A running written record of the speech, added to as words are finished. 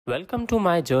Welcome to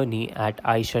my journey at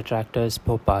Aisha Tractors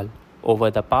Bhopal. Over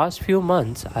the past few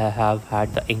months, I have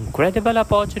had the incredible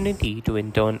opportunity to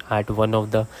intern at one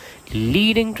of the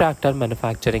leading tractor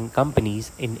manufacturing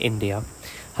companies in India.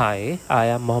 Hi, I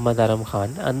am Mohammad Aram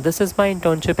Khan, and this is my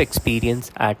internship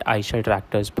experience at Aisha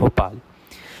Tractors Bhopal.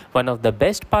 One of the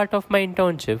best part of my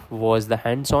internship was the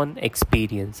hands-on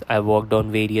experience. I worked on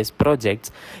various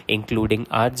projects including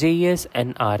RJES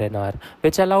and RNR,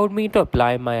 which allowed me to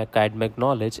apply my academic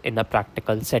knowledge in a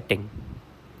practical setting.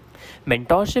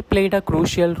 Mentorship played a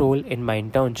crucial role in my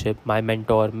internship. My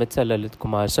mentor, Mr. Lalit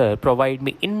Kumar Sir, provided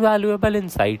me invaluable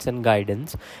insights and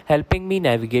guidance, helping me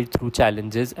navigate through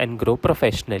challenges and grow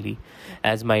professionally.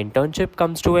 As my internship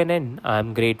comes to an end, I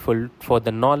am grateful for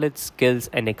the knowledge, skills,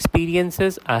 and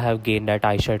experiences I have gained at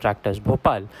Aisha Tractors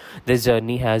Bhopal. This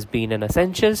journey has been an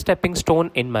essential stepping stone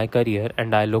in my career,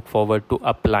 and I look forward to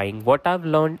applying what I've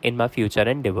learned in my future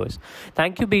endeavors.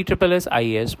 Thank you,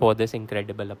 BSSSIAS, for this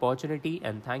incredible opportunity,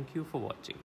 and thank you for watching.